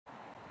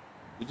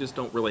We just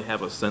don't really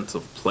have a sense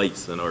of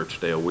place in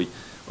Archdale.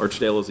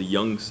 Archdale is a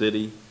young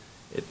city.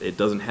 It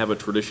doesn't have a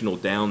traditional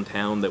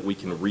downtown that we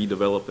can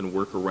redevelop and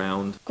work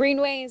around.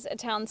 Greenways, a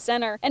town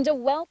center, and a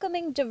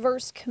welcoming,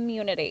 diverse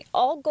community.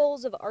 All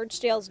goals of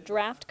Archdale's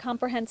draft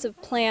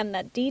comprehensive plan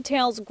that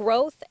details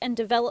growth and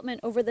development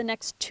over the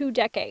next 2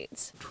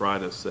 decades. Try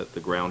to set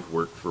the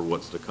groundwork for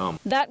what's to come.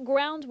 That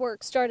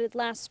groundwork started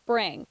last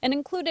spring and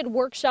included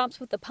workshops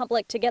with the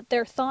public to get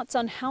their thoughts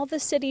on how the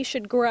city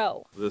should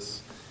grow.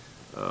 This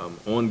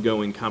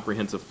ongoing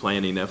comprehensive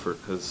planning effort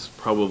has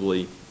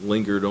probably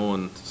lingered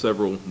on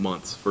several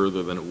months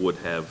further than it would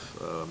have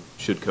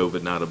should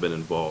COVID not have been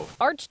involved.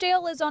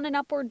 Archdale is on an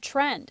upward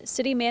trend,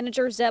 City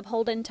Manager Zeb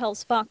Holden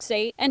tells Fox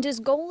 8, and his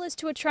goal is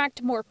to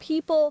attract more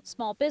people,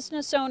 small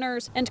business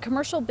owners, and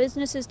commercial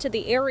businesses to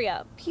the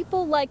area.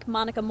 People like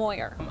Monica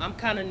Moyer. I'm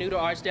kind of new to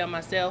Archdale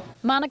myself.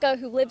 Monica,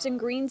 who lives in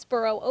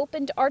Greensboro,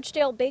 opened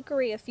Archdale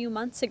Bakery a few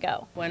months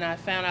ago. When I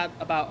found out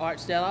about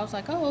Archdale, I was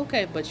like, oh,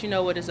 okay, but you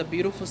know what? It's a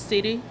beautiful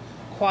city.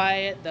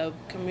 Quiet, the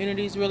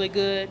community's really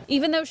good.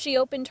 Even though she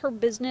opened her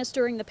business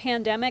during the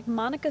pandemic,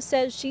 Monica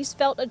says she's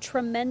felt a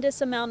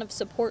tremendous amount of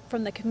support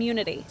from the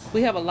community.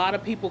 We have a lot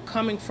of people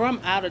coming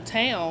from out of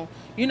town,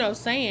 you know,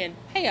 saying,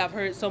 hey, I've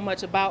heard so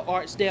much about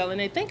Archdale, and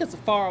they think it's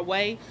far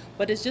away,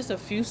 but it's just a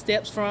few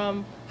steps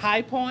from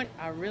High Point.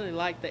 I really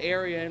like the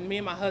area, and me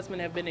and my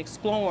husband have been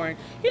exploring,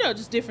 you know,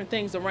 just different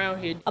things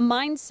around here. A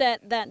mindset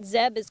that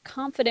Zeb is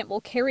confident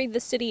will carry the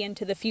city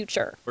into the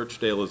future.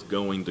 Archdale is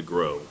going to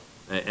grow,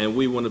 and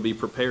we want to be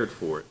prepared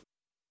for it.